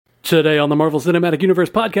Today on the Marvel Cinematic Universe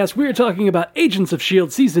podcast, we are talking about Agents of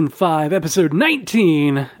S.H.I.E.L.D. Season 5, Episode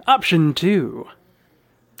 19, Option 2.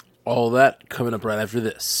 All that coming up right after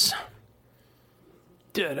this.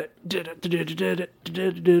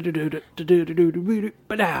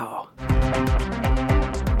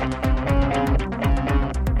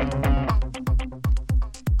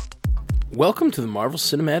 Welcome to the Marvel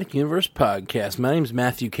Cinematic Universe podcast. My name's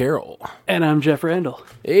Matthew Carroll. And I'm Jeff Randall.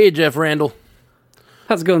 Hey, Jeff Randall.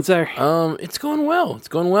 How's it going, sir? It's going well. It's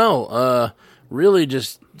going well. Really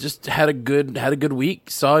just had a good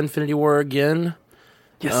week. Saw Infinity War again.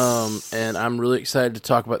 Yes. And I'm really excited to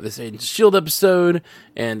talk about this Agents of S.H.I.E.L.D. episode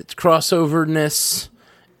and its crossoverness,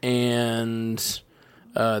 and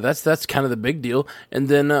that's kind of the big deal. And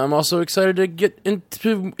then I'm also excited to get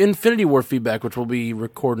into Infinity War feedback, which we'll be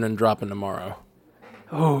recording and dropping tomorrow.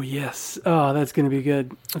 Oh, yes. Oh, that's going to be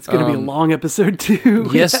good. It's going to be a long episode, too.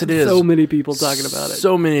 Yes, it is. So many people talking about it.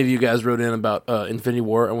 So many of you guys wrote in about Infinity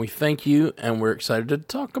War, and we thank you, and we're excited to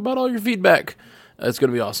talk about all your feedback. It's going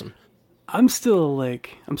to be awesome. I'm still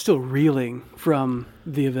reeling from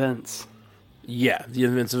the events. Yeah, the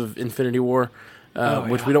events of Infinity War,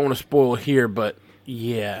 which we don't want to spoil here, but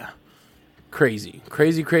yeah. Crazy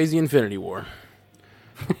Infinity War.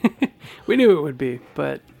 We knew it would be,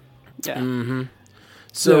 but yeah. Mm-hmm.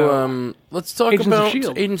 So let's talk about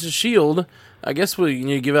Agents of S.H.I.E.L.D. I guess we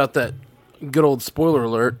need to give out that good old spoiler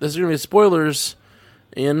alert. This is going to be spoilers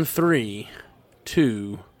in 3,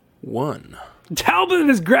 2, 1. Talbot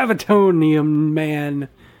is Gravitonium, man.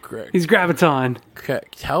 Correct. He's Graviton.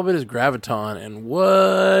 Correct. Talbot is Graviton, and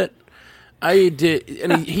what I did,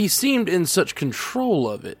 and he seemed in such control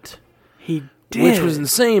of it. He did. Which was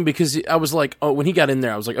insane, because I was like, when he got in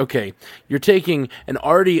there, I was like, okay, you're taking an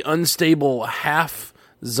already unstable, half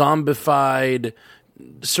zombified,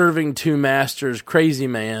 serving two masters crazy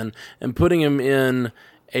man and putting him in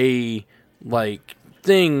a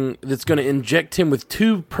thing that's going to inject him with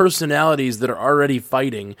two personalities that are already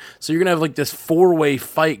fighting. So you're going to have this 4-way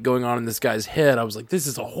fight going on in this guy's head. I was like, this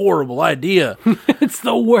is a horrible idea. It's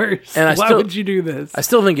the worst. And why would you do this? I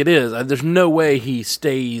still think it is. There's no way he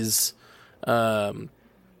stays, together.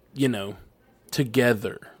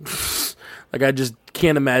 I just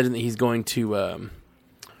can't imagine that he's going to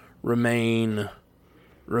remain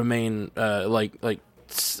cogent.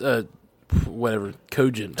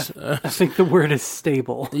 I think the word is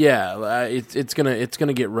stable. Yeah, it's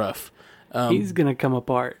gonna get rough. He's gonna come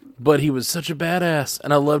apart. But he was such a badass,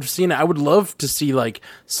 and I loved seeing it. I would love to see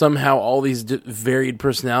somehow all these varied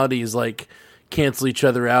personalities cancel each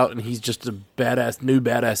other out, and he's just a new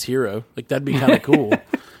badass hero. That'd be kind of cool.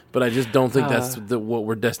 But I just don't think that's what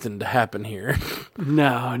we're destined to happen here.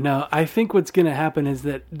 No. I think what's going to happen is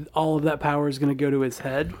that all of that power is going to go to his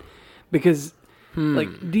head. Because,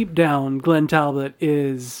 deep down, Glenn Talbot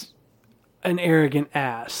is an arrogant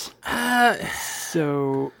ass.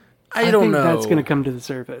 So, I don't know. That's going to come to the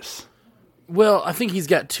surface. Well, I think he's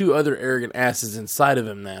got two other arrogant asses inside of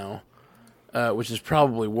him now, which is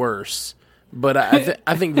probably worse. But I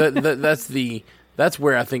think that's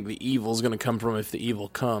where I think the evil is going to come from if the evil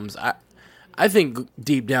comes. I think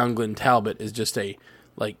deep down Glenn Talbot is just a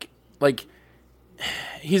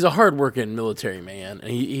he's a hardworking military man,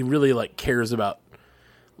 and he really cares about.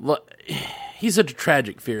 He's such a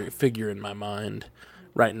tragic figure in my mind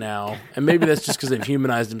right now, and maybe that's just because they've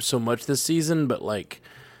humanized him so much this season. But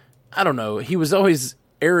I don't know. He was always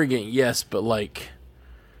arrogant, yes, but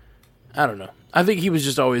I don't know. I think he was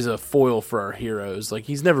just always a foil for our heroes.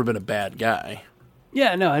 He's never been a bad guy.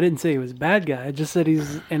 Yeah, no, I didn't say he was a bad guy. I just said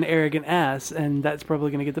he's an arrogant ass, and that's probably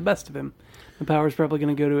going to get the best of him. The power's probably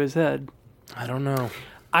going to go to his head. I don't know.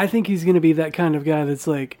 I think he's going to be that kind of guy that's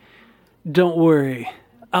don't worry,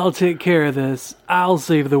 I'll take care of this, I'll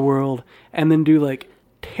save the world, and then do,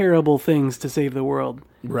 terrible things to save the world.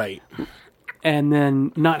 Right. And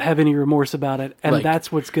then not have any remorse about it, and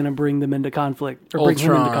that's what's going to bring them into conflict, or bring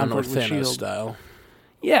him into conflict with S.H.I.E.L.D. style.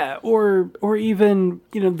 Yeah, or even,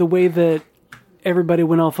 the way that everybody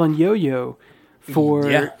went off on Yo-Yo for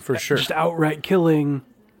sure, just outright killing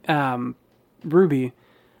Ruby.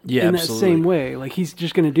 Yeah, in absolutely. That same way. He's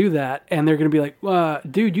just going to do that, and they're going to be like,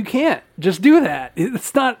 dude, you can't just do that.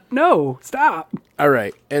 It's not, no, stop. All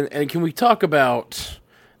right, and can we talk about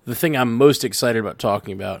the thing I'm most excited about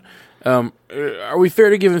talking about? Are we fair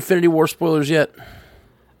to give Infinity War spoilers yet?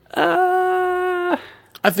 I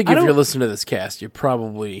think if you're listening to this cast, you're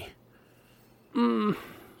probably...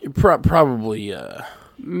 probably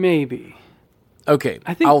maybe. Okay,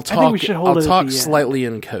 I think we should hold it I'll talk slightly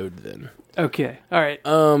in code then. Okay, all right.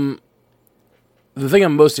 The thing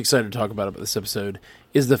I'm most excited to talk about this episode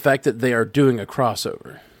is the fact that they are doing a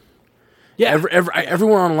crossover.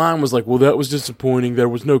 Everyone online was like, well, that was disappointing. There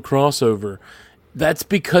was no crossover. That's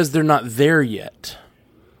because they're not there yet.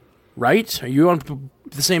 Right? Are you on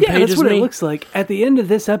the same page as me? Yeah, that's what it looks like. At the end of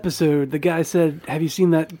this episode, the guy said, have you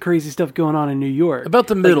seen that crazy stuff going on in New York? About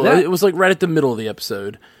the middle. It was like right at the middle of the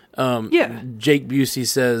episode. Yeah. Jake Busey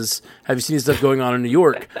says, have you seen stuff going on in New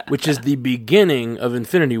York? Which is the beginning of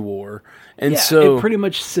Infinity War. And so it pretty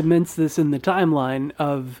much cements this in the timeline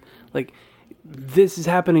of, like, this is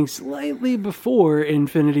happening slightly before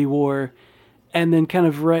Infinity War and then kind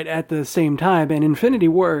of right at the same time. And Infinity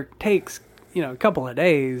War takes, a couple of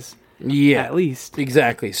days. Yeah. At least.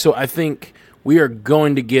 Exactly. So I think we are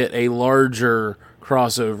going to get a larger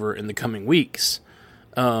crossover in the coming weeks.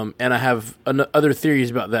 And I have other theories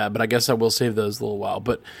about that, but I guess I will save those a little while.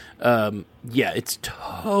 But it's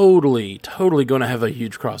totally going to have a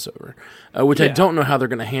huge crossover, which I don't know how they're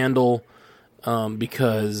going to handle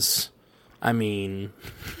because, I mean,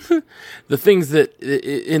 the things that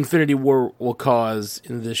Infinity War will cause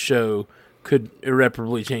in this show could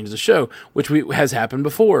irreparably change the show, which has happened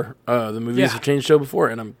before. The movies have changed the show before,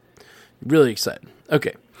 and I'm really excited.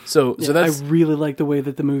 Okay. So that's... I really like the way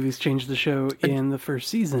that the movies changed the show in the first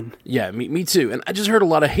season. Yeah, me too. And I just heard a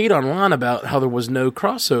lot of hate online about how there was no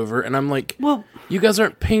crossover, and I'm like, well, you guys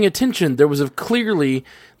aren't paying attention. There was clearly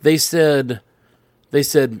they said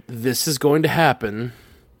this is going to happen,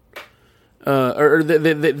 or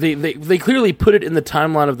they clearly put it in the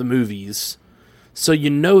timeline of the movies, so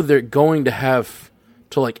they're going to have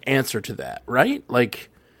to answer to that, right?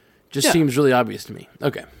 Seems really obvious to me.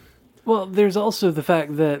 Okay. Well, there's also the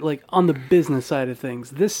fact that, on the business side of things,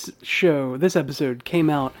 this episode came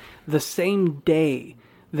out the same day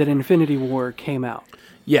that Infinity War came out.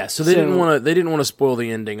 Yeah, so they didn't want to spoil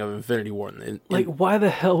the ending of Infinity War. Why the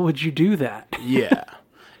hell would you do that? Yeah,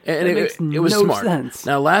 and it was no smart. Sense.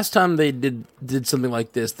 Now, last time they did something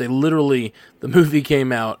like this, they literally, the movie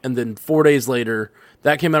came out, and then 4 days later,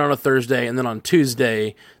 that came out on a Thursday, and then on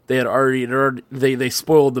Tuesday, they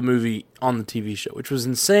spoiled the movie on the TV show, which was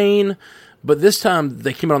insane. But this time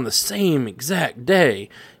they came out on the same exact day.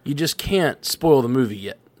 You just can't spoil the movie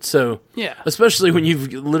yet. So especially when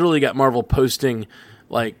you've literally got Marvel posting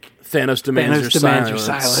Thanos demands your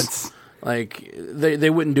silence. They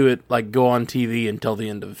wouldn't do it go on TV until the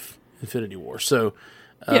end of Infinity War. So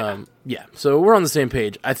so we're on the same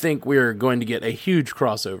page. I think we're going to get a huge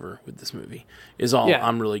crossover with this movie is all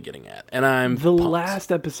I'm really getting at. And I'm The pumped.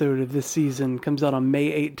 last episode of this season comes out on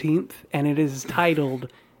May 18th, and it is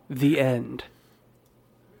titled The End.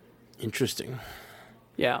 Interesting.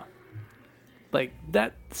 Yeah.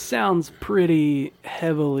 That sounds pretty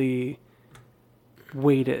heavily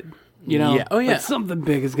weighted. Yeah. Oh, yeah. Something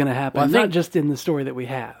big is going to happen, not just in the story that we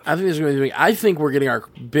have. I think there's going to be. I think we're getting our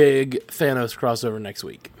big Thanos crossover next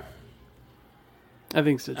week. I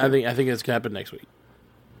think so too. I think it's going to happen next week.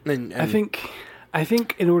 And I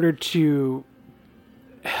think in order to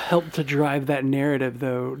help to drive that narrative,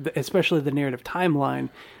 though, especially the narrative timeline,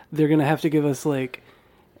 they're going to have to give us a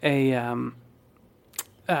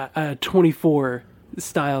 24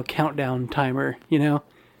 style countdown timer.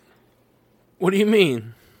 What do you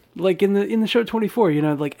mean? In the show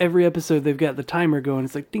 24, every episode they've got the timer going.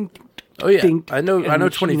 It's ding, ding, oh yeah, ding, I know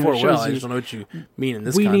 24 well. I just don't know what you mean in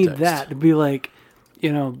this context. We need that to be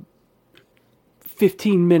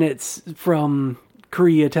 15 minutes from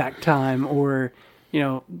Kree attack time, or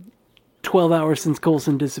 12 hours since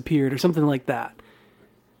Coulson disappeared, or something like that.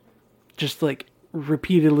 Just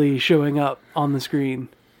repeatedly showing up on the screen.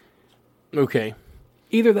 Okay.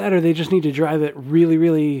 Either that, or they just need to drive it really,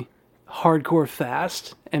 really hardcore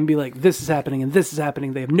fast and be this is happening and this is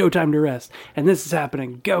happening. They have no time to rest, and this is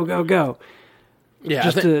happening. Go, go, go. Yeah.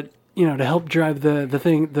 Just to help drive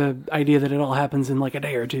the idea that it all happens in a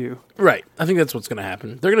day or two. Right. I think that's what's going to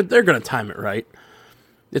happen. They're gonna time it right.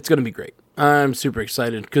 It's going to be great. I'm super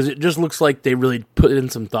excited because it just looks like they really put in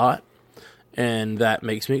some thought, and that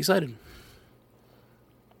makes me excited.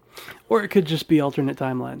 Or it could just be alternate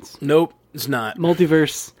timelines. Nope, it's not.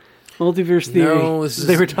 Multiverse theory. No,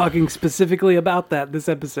 they were talking specifically about that this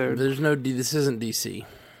episode. This isn't DC.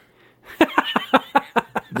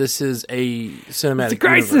 This is a cinematic It's a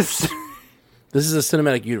crisis. universe. This is a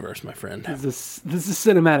cinematic universe, my friend. This is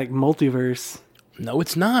cinematic multiverse. No,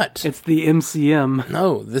 it's not. It's the MCM.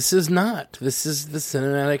 No, this is not. This is the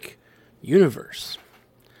cinematic universe.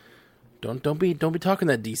 Don't be talking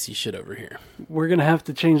that DC shit over here. We're gonna have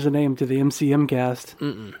to change the name to the MCM cast.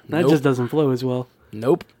 That just doesn't flow as well.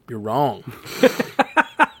 Nope, you're wrong.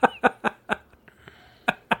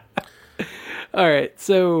 All right,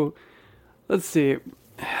 so let's see.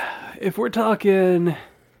 If we're talking,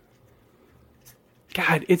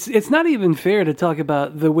 God, it's not even fair to talk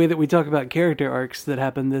about the way that we talk about character arcs that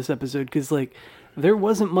happened this episode, because like there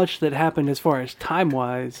wasn't much that happened as far as time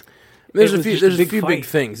wise. There's a few big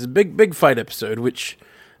things. A big fight episode, which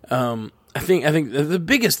I think the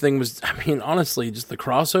biggest thing was, I mean, honestly, just the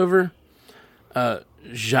crossover.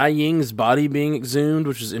 Jia-Ying's body being exhumed,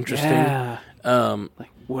 which is interesting. Yeah. Like,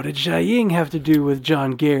 what did Jia-Ying have to do with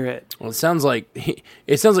John Garrett? Well, it sounds like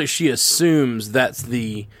she assumes that's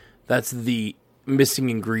the missing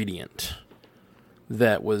ingredient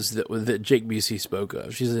that Jake BC spoke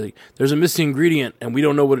of. She's like, "There's a missing ingredient, and we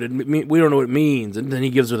don't know what it means." And then he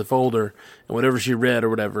gives her the folder and whatever she read or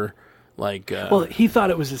whatever. Like, well, he thought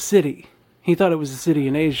it was a city. He thought it was a city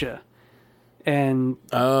in Asia, and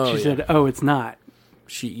she said, "Oh, it's not."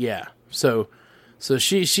 So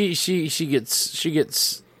she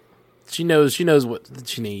knows what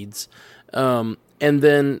she needs. And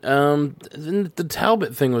then the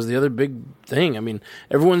Talbot thing was the other big thing. I mean,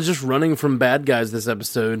 everyone's just running from bad guys this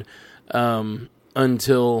episode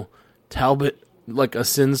until Talbot like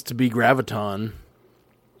ascends to be Graviton.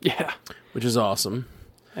 Yeah, which is awesome.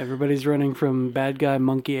 Everybody's running from bad guy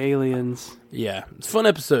monkey aliens. Yeah, it's a fun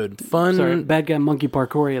episode. Bad guy monkey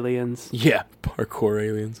parkour aliens. Yeah, parkour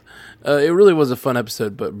aliens. It really was a fun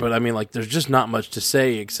episode, but I mean, like, there's just not much to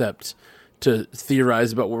say except to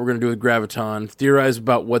theorize about what we're going to do with Graviton, theorize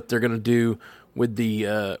about what they're going to do with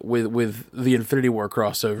the with the Infinity War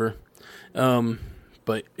crossover.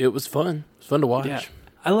 But it was fun. It was fun to watch. Yeah.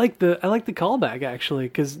 I like the callback actually,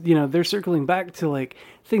 because they're circling back to like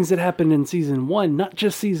things that happened in season 1, not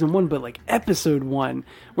just season 1, but like episode 1,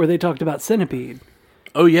 where they talked about Centipede.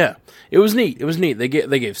 Oh yeah, it was neat. They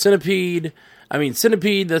gave Centipede. I mean,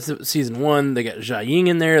 Centipede, that's season 1. They got Jia-Ying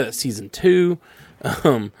in there. That's season 2.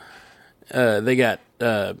 They got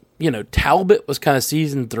Talbot was kind of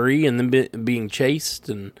season 3, and then being chased,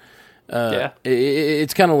 and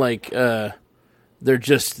it's kind of like they're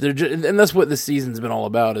just, and that's what this season's been all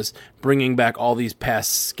about, is bringing back all these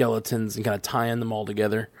past skeletons and kind of tying them all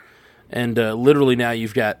together. And literally now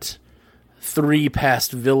you've got 3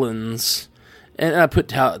 past villains. And I put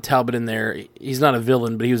Talbot in there. He's not a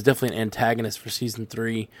villain, but he was definitely an antagonist for season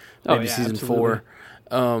 3, maybe season absolutely.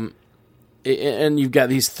 4. And you've got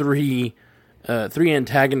these three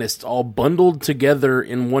antagonists all bundled together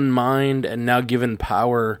in one mind and now given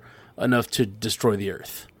power enough to destroy the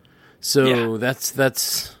Earth. So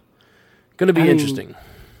that's going to be interesting.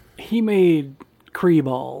 He made Kree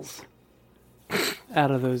balls out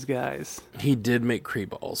of those guys. He did make Kree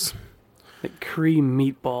balls. Like Kree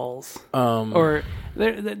meatballs. Or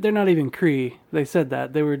they're not even Kree. They said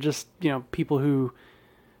that. They were just, people who...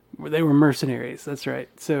 They were mercenaries. That's right.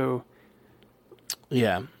 So...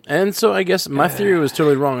 Yeah. And so I guess my theory was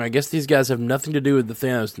totally wrong. I guess these guys have nothing to do with the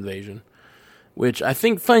Thanos invasion, which I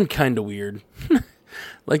find kind of weird.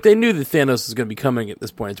 Like, they knew that Thanos was going to be coming at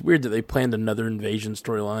this point. It's weird that they planned another invasion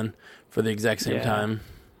storyline for the exact same time.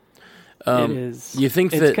 It is. It's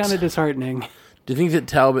kind of disheartening. Do you think that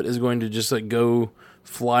Talbot is going to just like go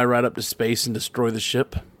fly right up to space and destroy the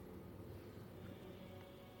ship?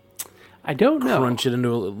 I don't know. Crunch it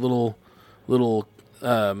into a little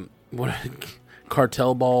what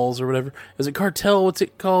cartel balls or whatever. Is it cartel? What's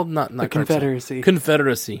it called? Not the cartel.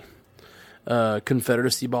 Confederacy.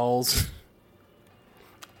 Confederacy balls.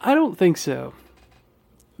 I don't think so.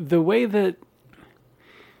 The way that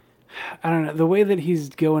he's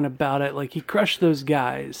going about it, like he crushed those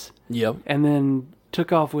guys. Yep. And then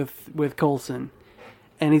took off with Coulson.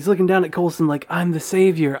 And he's looking down at Coulson like, I'm the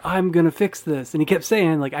savior. I'm going to fix this. And he kept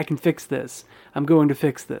saying, like, I can fix this. I'm going to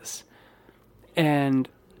fix this. And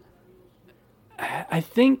I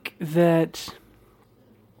think that,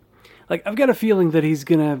 like, I've got a feeling that he's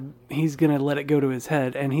gonna let it go to his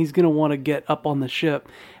head, and he's gonna want to get up on the ship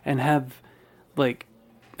and have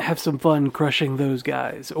some fun crushing those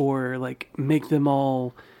guys, or like make them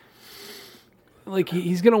all, like,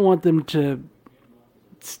 he's gonna want them to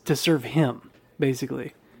serve him,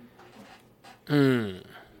 basically.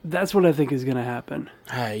 That's what I think is gonna happen.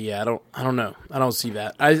 Yeah, I don't know. I don't see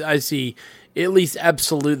that. I see at least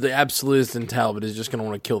the absolutist in Talbot is just going to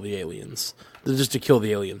want to kill the aliens. Just to kill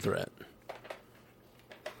the alien threat.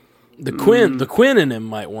 The Quinn in him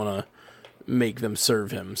might want to make them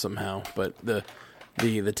serve him somehow, but the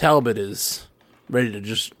Talbot is ready to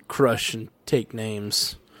just crush and take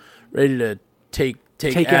names, ready to take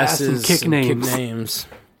asses and kick names.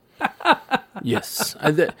 Yes,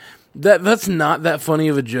 that's not that funny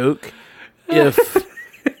of a joke.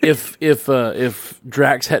 If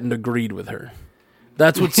Drax hadn't agreed with her.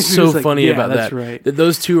 That's what's so funny about that. Right. That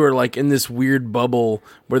those two are like in this weird bubble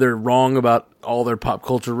where they're wrong about all their pop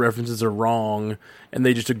culture references are wrong, and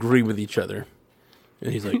they just agree with each other.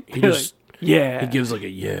 And he's like, he You're just yeah. he gives like a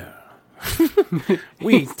yeah.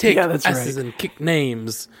 We take that's asses right. and kick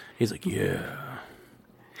names. He's like, yeah.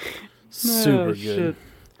 Super good.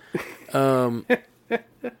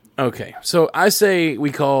 Okay, so I say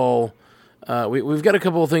we call. We've got a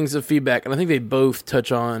couple of things of feedback, and I think they both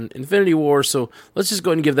touch on Infinity War. So let's just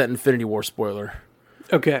go ahead and give that Infinity War spoiler.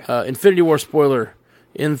 Okay. Infinity War spoiler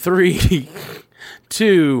in 3,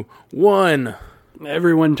 2, 1.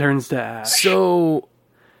 Everyone turns to ash. So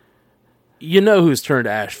you know who's turned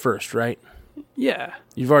to ash first, right? Yeah.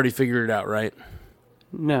 You've already figured it out, right?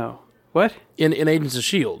 No. What? In Agents of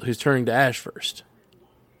S.H.I.E.L.D., who's turning to ash first?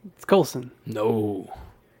 It's Coulson. No.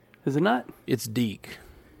 Is it not? It's Deke.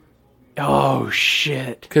 Oh,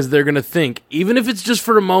 shit. Because they're going to think, even if it's just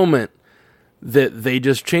for a moment, that they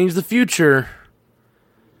just changed the future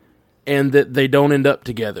and that they don't end up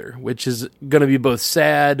together, which is going to be both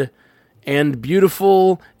sad and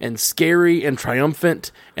beautiful and scary and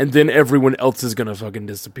triumphant, and then everyone else is going to fucking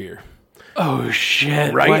disappear. Oh,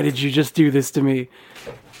 shit. Right? Why did you just do this to me?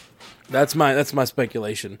 That's my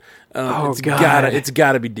speculation. Oh, it's God. It's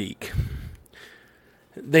gotta be Deke.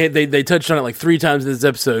 They touched on it like 3 times in this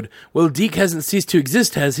episode. Well, Deke hasn't ceased to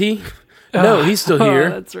exist, has he? No, he's still here.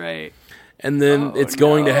 That's right. And then it's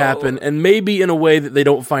going to happen, and maybe in a way that they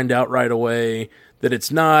don't find out right away that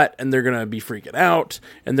it's not, and they're going to be freaking out,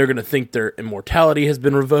 and they're going to think their immortality has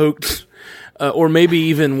been revoked, or maybe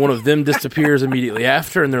even one of them disappears immediately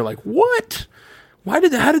after, and they're like, "What? How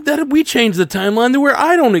did we change the timeline to where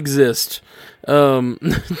I don't exist?" That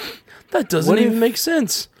doesn't even make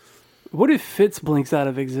sense. What if Fitz blinks out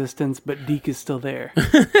of existence, but Deke is still there?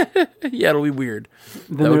 Yeah, it'll be weird.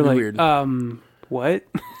 Then they're like, what?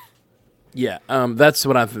 Yeah, that's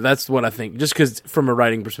what I think. Just because from a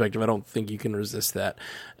writing perspective, I don't think you can resist that.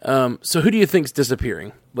 So who do you think's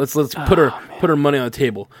disappearing? Let's put our money on the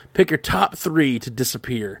table. Pick your top 3 to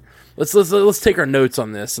disappear. Let's take our notes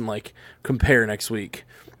on this and like compare next week.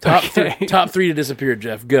 Top 3 to disappear.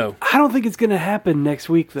 Jeff, go. I don't think it's going to happen next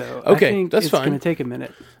week, though. Okay, I think that's it's fine. going to take a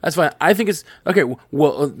minute. That's fine. I think it's okay.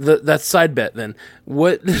 Well, that's side bet then.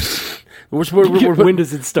 What? When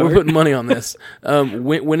does it start? We're putting money on this.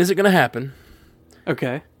 When is it going to happen?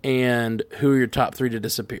 Okay. And who are your top 3 to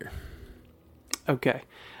disappear? Okay.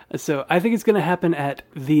 So I think it's going to happen at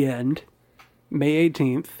the end, May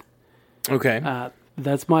 18th. Okay.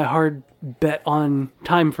 That's my hard bet on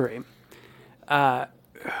time frame.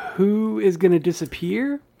 Who is going to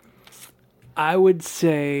disappear? I would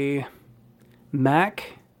say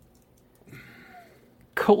Mac,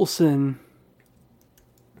 Coulson,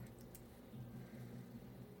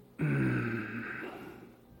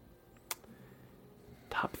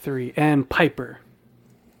 top 3, and Piper.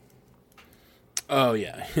 Oh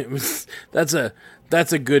yeah, that's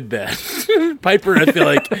a good bet. Piper, I feel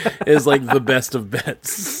like, is like the best of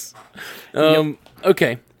bets.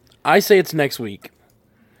 Okay, I say it's next week.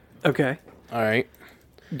 Okay. All right.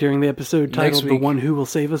 During the episode titled "The One Who Will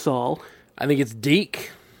Save Us All." I think it's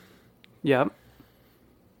Deke. Yep.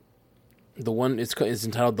 The one it's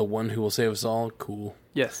entitled "The One Who Will Save Us All." Cool.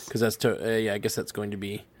 Yes. Because that's I guess that's going to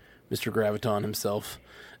be Mr. Graviton himself.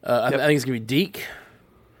 I think it's going to be Deke.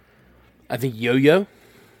 I think Yo-Yo.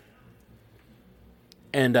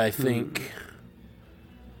 And I think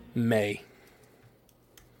May.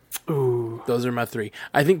 Ooh. Those are my 3.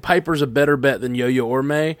 I think Piper's a better bet than Yo-Yo or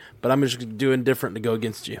May, but I'm just doing different to go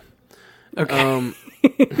against you. Okay.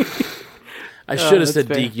 I should have said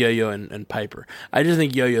fair. Deke, Yo-Yo, and Piper. I just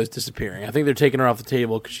think Yo-Yo's disappearing. I think they're taking her off the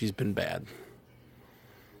table because she's been bad.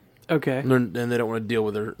 Okay. And they don't want to deal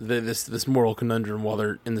with her this moral conundrum while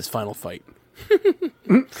they're in this final fight.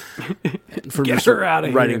 From Get her out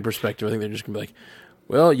of writing here. perspective, I think they're just going to be like,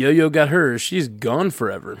 well, Yo-Yo got hers. She's gone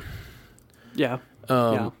forever. Yeah.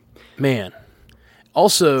 Man.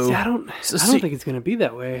 Also, See, I don't think it's going to be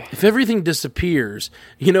that way. if everything disappears,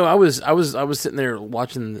 I was sitting there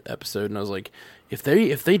watching the episode and I was like, if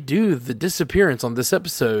they do the disappearance on this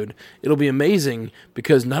episode, it'll be amazing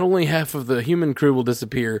because not only half of the human crew will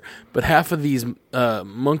disappear, but half of these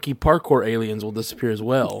monkey parkour aliens will disappear as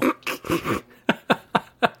well.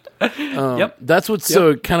 Yep. That's what's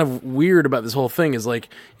so kind of weird about this whole thing is like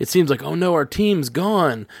it seems like, oh no, our team's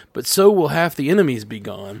gone, but so will half the enemies be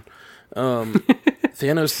gone.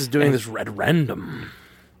 Thanos is doing this at random.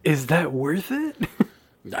 Is that worth it?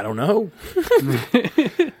 I don't know.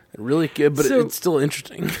 It really could, but it's still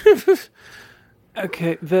interesting.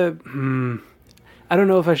 Okay. I don't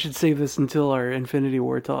know if I should save this until our Infinity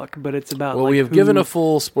War talk, but it's about. Well, we have given a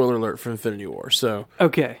full spoiler alert for Infinity War, so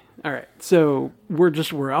Okay. All right. So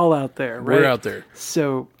we're all out there, right? we're out there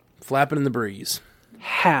So flapping in the breeze.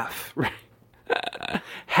 half, right?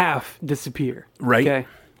 half disappear. Right. Okay.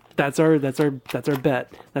 That's our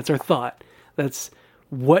bet. That's our thought. That's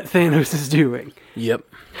what Thanos is doing. Yep.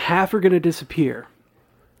 Half are going to disappear.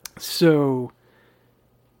 So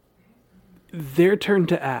their turn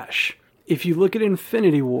to ash. If you look at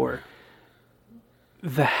Infinity War,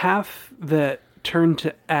 the half that turned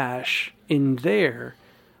to ash in there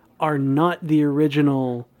are not the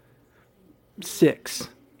original 6,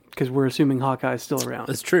 because we're assuming Hawkeye's still around.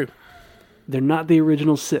 That's true. They're not the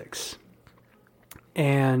original 6.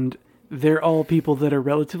 And they're all people that are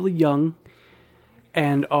relatively young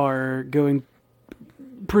and are going,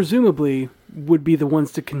 presumably, would be the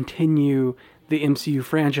ones to continue the MCU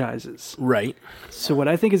franchises. Right. So what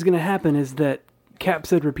I think is going to happen is that Cap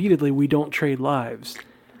said repeatedly, we don't trade lives.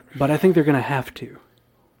 But I think they're going to have to.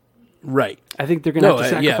 Right. I think they're going to have to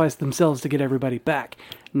sacrifice themselves to get everybody back.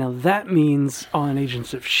 Now that means on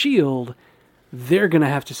Agents of S.H.I.E.L.D., they're going to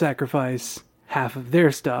have to sacrifice half of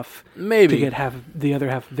their stuff maybe to get the other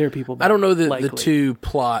half of their people back. I don't know the two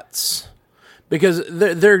plots, because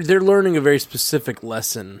they're learning a very specific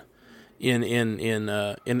lesson in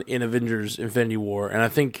Avengers Infinity War, and I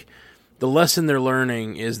think the lesson they're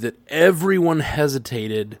learning is that everyone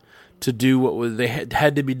hesitated to do what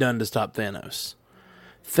had to be done to stop Thanos.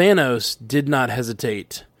 Thanos did not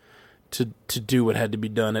hesitate to do what had to be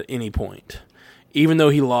done at any point. Even though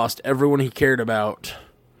he lost everyone he cared about,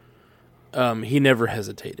 he never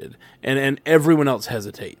hesitated. And everyone else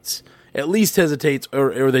hesitates. At least hesitates,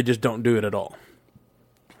 or they just don't do it at all.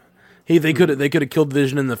 They could have killed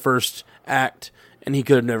Vision in the first act, and he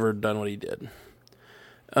could have never done what he did.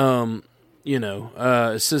 So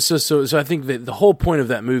I think that the whole point of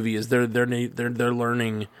that movie is they're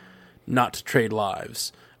learning not to trade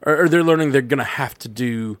lives, or they're learning they're going to have to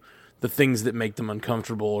do the things that make them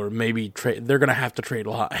uncomfortable, or maybe they're going to have to trade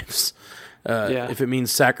lives. If it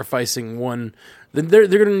means sacrificing one, then they're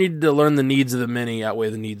going to need to learn the needs of the many outweigh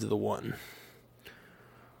the needs of the one.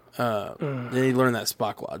 They need to learn that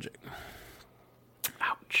Spock logic.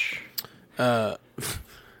 Ouch. That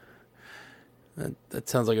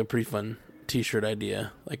sounds like a pretty fun T-shirt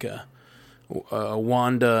idea, like a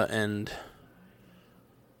Wanda and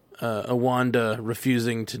a Wanda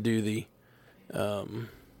refusing to do the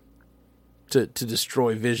to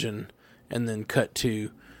destroy Vision, and then cut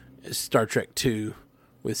to Star Trek II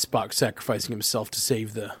with Spock sacrificing himself to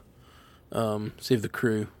save the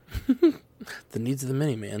crew. The needs of the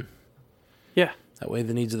many, man. Yeah. That way,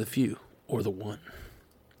 the needs of the few or the one.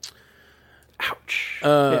 Ouch.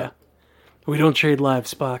 Yeah. We don't trade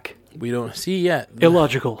lives, Spock. We don't see yet.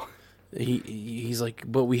 Illogical. He's like,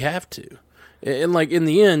 but we have to. And like in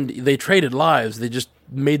the end, they traded lives. They just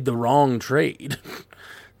made the wrong trade.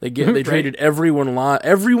 They traded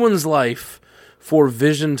everyone's life for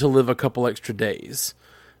Vision to live a couple extra days.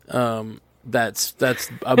 That's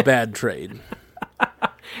a bad trade.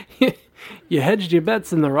 You hedged your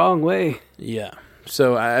bets in the wrong way. Yeah.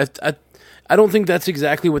 So I don't think that's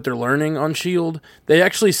exactly what they're learning on S.H.I.E.L.D. They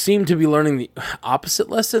actually seem to be learning the opposite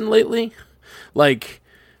lesson lately. Like,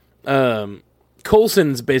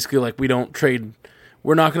 Coulson's basically like, we're not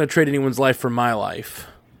going to trade anyone's life for my life.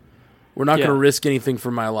 We're not going to risk anything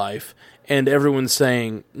for my life. And everyone's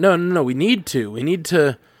saying, no, we need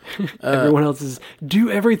to. Everyone else is, do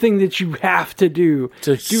everything that you have to do.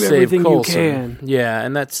 To do save everything Coulson. you can. Yeah,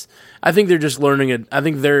 and I think they're just learning I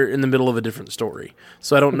think they're in the middle of a different story.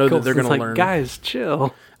 So I don't know that they're going to learn. Guys,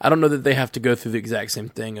 chill. I don't know that they have to go through the exact same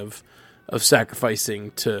thing of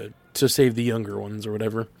sacrificing to save the younger ones or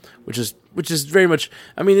whatever, which is very much.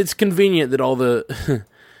 I mean, it's convenient that all the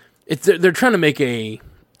they're trying to make a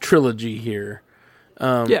trilogy here.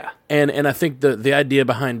 And I think the idea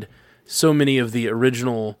behind so many of the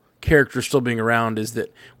original characters still being around is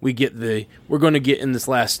that we're going to get in this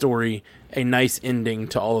last story a nice ending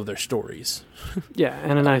to all of their stories. Yeah,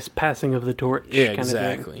 and a nice passing of the torch. Yeah, kind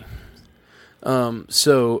exactly.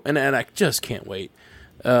 So I just can't wait.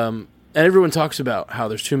 And everyone talks about how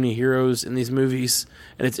there's too many heroes in these movies,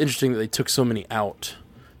 and it's interesting that they took so many out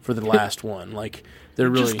for the last one. Like they're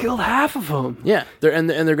really just killed half of them. Yeah, they're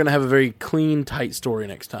going to have a very clean, tight story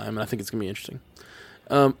next time, and I think it's going to be interesting.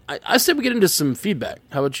 I said we get into some feedback.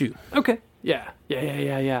 How about you? Okay. Yeah.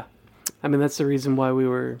 I mean, that's the reason why we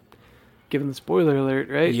were given the spoiler alert,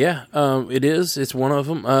 right? Yeah, it is. It's one of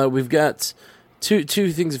them. We've got two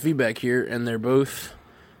things of feedback here, and they're both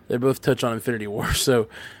touch on Infinity War. So,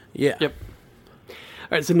 yeah. Yep.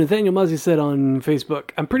 right, so Nathaniel Muzzy said on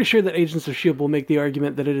Facebook, I'm pretty sure that Agents of S.H.I.E.L.D. will make the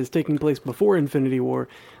argument that it is taking place before Infinity War.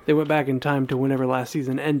 They went back in time to whenever last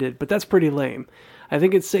season ended, but that's pretty lame. I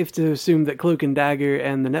think it's safe to assume that Cloak and Dagger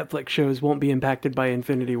and the Netflix shows won't be impacted by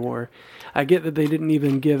Infinity War. I get that they didn't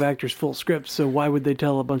even give actors full scripts, so why would they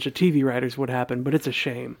tell a bunch of TV writers what happened, but it's a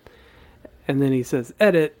shame. And then he says,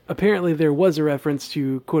 edit, apparently there was a reference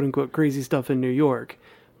to quote-unquote crazy stuff in New York.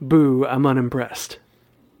 Boo, I'm unimpressed.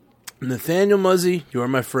 Nathaniel Muzzy, you are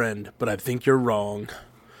my friend, but I think you're wrong.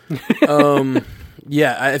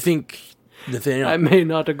 Yeah, I think Nathaniel... I may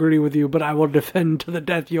not agree with you, but I will defend to the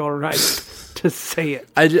death your right to say it.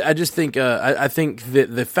 I just think I think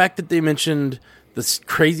that the fact that they mentioned this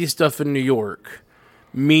crazy stuff in New York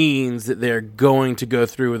means that they're going to go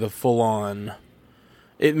through with a full-on...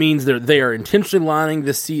 It means they are intentionally lining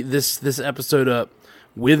this episode up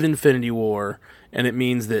with Infinity War, and it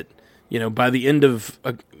means that, you know, by the end of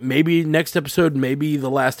maybe next episode, maybe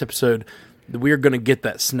the last episode, we're going to get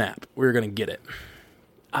that snap. We're going to get it.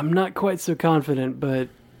 I'm not quite so confident, but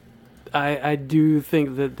I do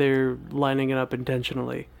think that they're lining it up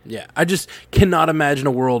intentionally. Yeah, I just cannot imagine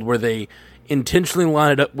a world where they intentionally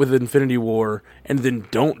line it up with Infinity War and then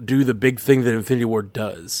don't do the big thing that Infinity War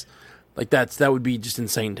does. Like, that would be just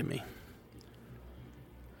insane to me.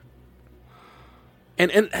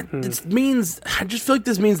 And it means, I just feel like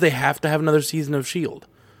this means they have to have another season of S.H.I.E.L.D.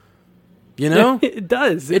 You know? It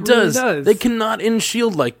does. It really does. They cannot end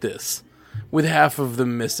S.H.I.E.L.D. like this with half of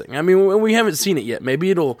them missing. I mean, we haven't seen it yet.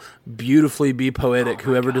 Maybe it'll beautifully be poetic.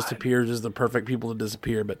 Whoever disappears is the perfect people to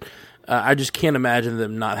disappear. But I just can't imagine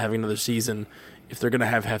them not having another season if they're going to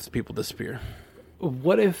have half the people disappear.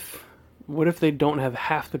 What if they don't have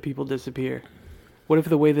half the people disappear? What if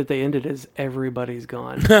the way that they ended is everybody's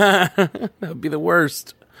gone? That would be the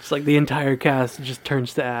worst. It's like the entire cast just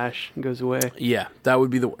turns to ash and goes away. Yeah, that would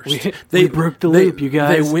be the worst. We broke the loop, you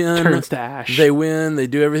guys. They win. Turns to ash. They win. They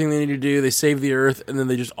do everything they need to do. They save the Earth, and then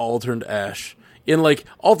they just all turn to ash. In like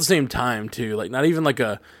all at the same time too. Like not even like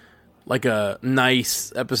a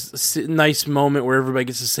nice nice moment where everybody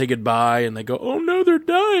gets to say goodbye and they go, "Oh no, they're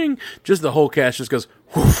dying." Just the whole cast just goes,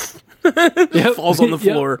 whoosh, yep. falls on the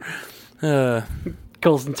floor.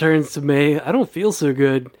 Coulson turns to May. I don't feel so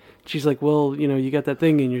good. She's like, well, you know, you got that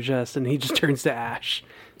thing in your chest, and he just turns to ash.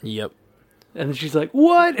 Yep. And then she's like,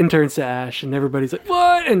 what? And turns to ash, and everybody's like,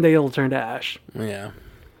 what? And they all turn to ash. Yeah.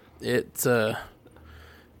 It's,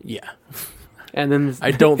 yeah. And then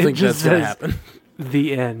I don't think that's going to happen.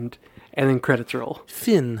 The end. And then credits roll.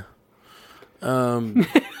 Finn.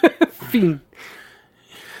 Finn.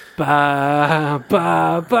 Ba,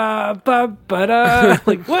 ba, ba, ba, ba, da.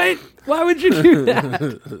 Like, what? Why would you do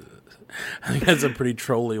that? I think that's a pretty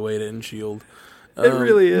trolly way to end S.H.I.E.L.D. It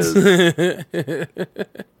really is.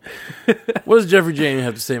 What does Jeffrey James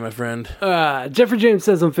have to say, my friend? Jeffrey James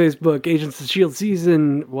says on Facebook, Agents of S.H.I.E.L.D.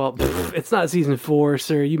 season, well, it's not season 4,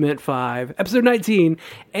 sir, you meant 5. Episode 19,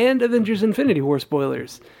 and Avengers Infinity War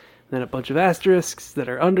spoilers. Then a bunch of asterisks that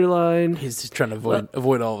are underlined. He's just trying to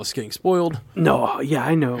avoid all of us getting spoiled. No, yeah,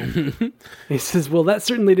 I know. He says, well, that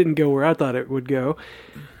certainly didn't go where I thought it would go.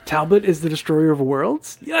 Talbot is the destroyer of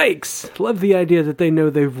worlds? Yikes! Love the idea that they know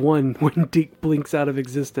they've won when Deke blinks out of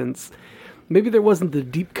existence. Maybe there wasn't the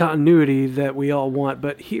deep continuity that we all want,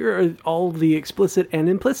 but here are all the explicit and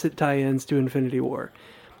implicit tie-ins to Infinity War.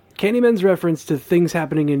 Candyman's reference to things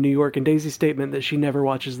happening in New York and Daisy's statement that she never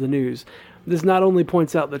watches the news. This not only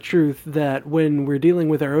points out the truth that when we're dealing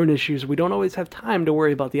with our own issues, we don't always have time to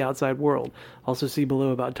worry about the outside world. Also see below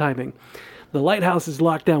about timing. The lighthouse is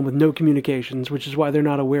locked down with no communications, which is why they're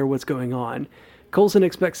not aware what's going on. Coulson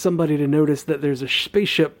expects somebody to notice that there's a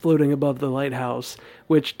spaceship floating above the lighthouse,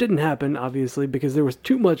 which didn't happen, obviously, because there was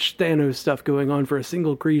too much Thanos stuff going on for a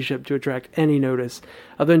single Kree ship to attract any notice,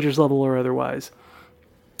 Avengers level or otherwise.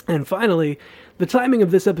 And finally, the timing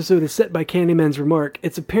of this episode is set by Candyman's remark.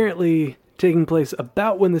 It's apparently taking place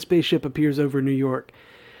about when the spaceship appears over New York.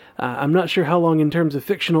 I'm not sure how long in terms of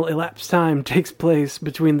fictional elapsed time takes place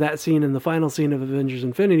between that scene and the final scene of Avengers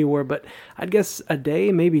Infinity War, but I'd guess a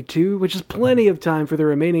day, maybe 2, which is plenty of time for the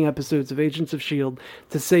remaining episodes of Agents of S.H.I.E.L.D.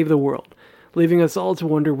 to save the world, leaving us all to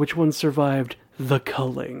wonder which one survived the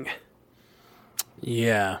culling.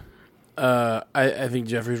 Yeah. I think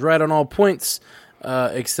Jeffrey's right on all points,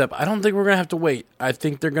 except I don't think we're going to have to wait. I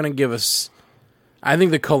think they're going to give us... I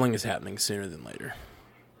think the culling is happening sooner than later.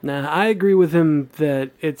 Nah, I agree with him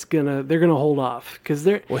that they're gonna hold off because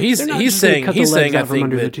he's saying I think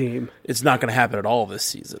that it's not going to happen at all this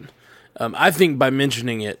season. I think by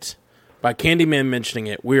Candyman mentioning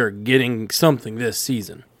it, we are getting something this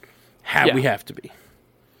season. We have to be.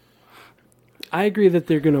 I agree that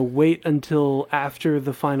they're going to wait until after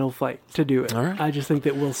the final fight to do it. All right. I just think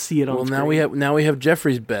that we'll see it on screen. Now we have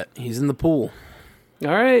Jeffrey's bet. He's in the pool.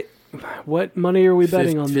 All right. What money are we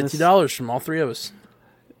betting on this? $50 from all three of us.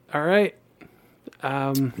 All right.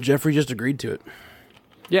 Jeffrey just agreed to it.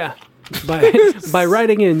 Yeah. By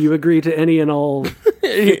writing in, you agree to any and all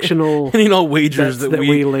fictional any and all wagers that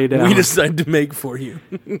we lay down. We decide to make for you.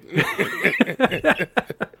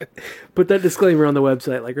 Put that disclaimer on the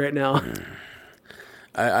website, like right now.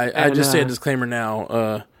 I just say a disclaimer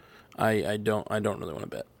now. I don't really want to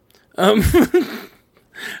bet. Okay.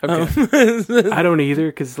 I don't either,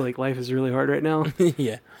 because like life is really hard right now.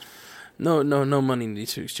 Yeah. No money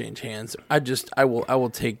needs to exchange hands. I will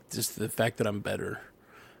take just the fact that I'm better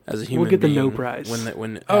as a human. We'll get being the no prize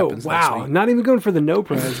when it happens. Wow! Next week. Not even going for the no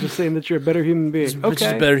prize. Just saying that you're a better human being. Just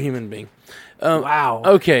a better human being. Wow.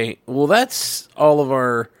 Okay. Well, that's all of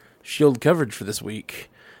our S.H.I.E.L.D. coverage for this week.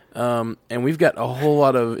 And we've got a whole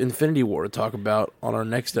lot of Infinity War to talk about on our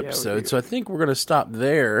next episode. So I think we're going to stop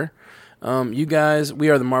there. You guys,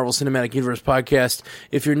 we are the Marvel Cinematic Universe podcast.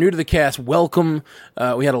 If you're new to the cast, welcome.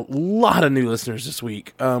 We had a lot of new listeners this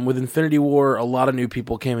week. With Infinity War, a lot of new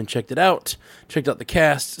people came and checked out the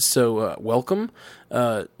cast. So welcome.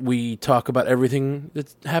 We talk about everything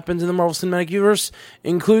that happens in the Marvel Cinematic Universe,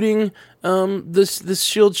 including this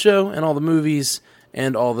S.H.I.E.L.D. show and all the movies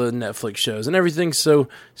and all the Netflix shows and everything. So,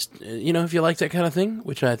 if you like that kind of thing,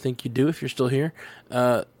 which I think you do if you're still here,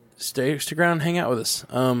 stick around and hang out with us.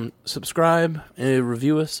 Subscribe,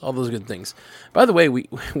 review us, all those good things. By the way,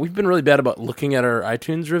 we've been really bad about looking at our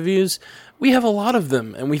iTunes reviews. We have a lot of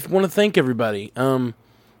them, and we want to thank everybody.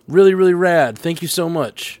 Really, really rad. Thank you so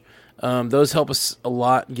much. Those help us a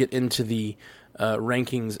lot get into the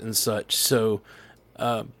rankings and such. So,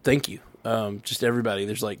 thank you. Just everybody.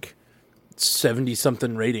 There's like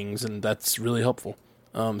 70-something ratings, and that's really helpful.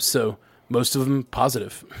 So most of them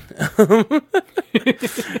positive.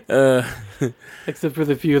 Except for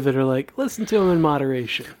the few that are like, listen to them in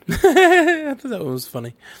moderation. I thought that one was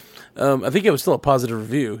funny. I think it was still a positive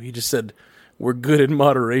review. He just said, we're good in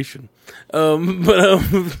moderation. Which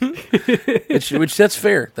that's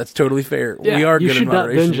fair. That's totally fair. Yeah, we are good in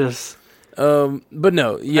moderation. You should not binge us. But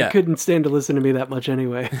no, yeah. I couldn't stand to listen to me that much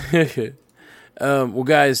anyway. Well,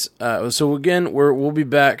 guys, so again, we'll be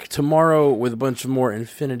back tomorrow with a bunch of more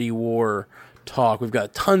Infinity War talk. We've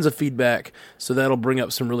got tons of feedback, so that'll bring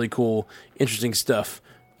up some really cool, interesting stuff.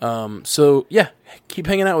 So, yeah, keep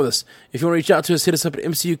hanging out with us. If you want to reach out to us, hit us up at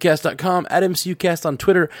mcucast.com, at mcucast on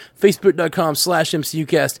Twitter,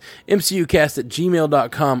 facebook.com/mcucast,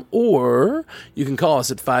 mcucast@gmail.com, or you can call us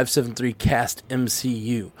at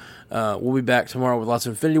 573-CAST-MCU. We'll be back tomorrow with lots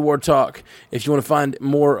of Infinity War talk. If you want to find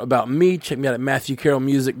more about me, check me out at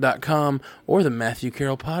MatthewCarrollMusic.com or the Matthew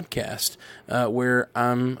Carroll Podcast, where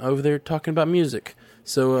I'm over there talking about music.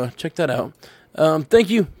 So check that out. Thank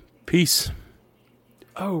you. Peace.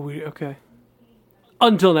 Oh, okay.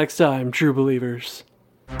 Until next time, true believers.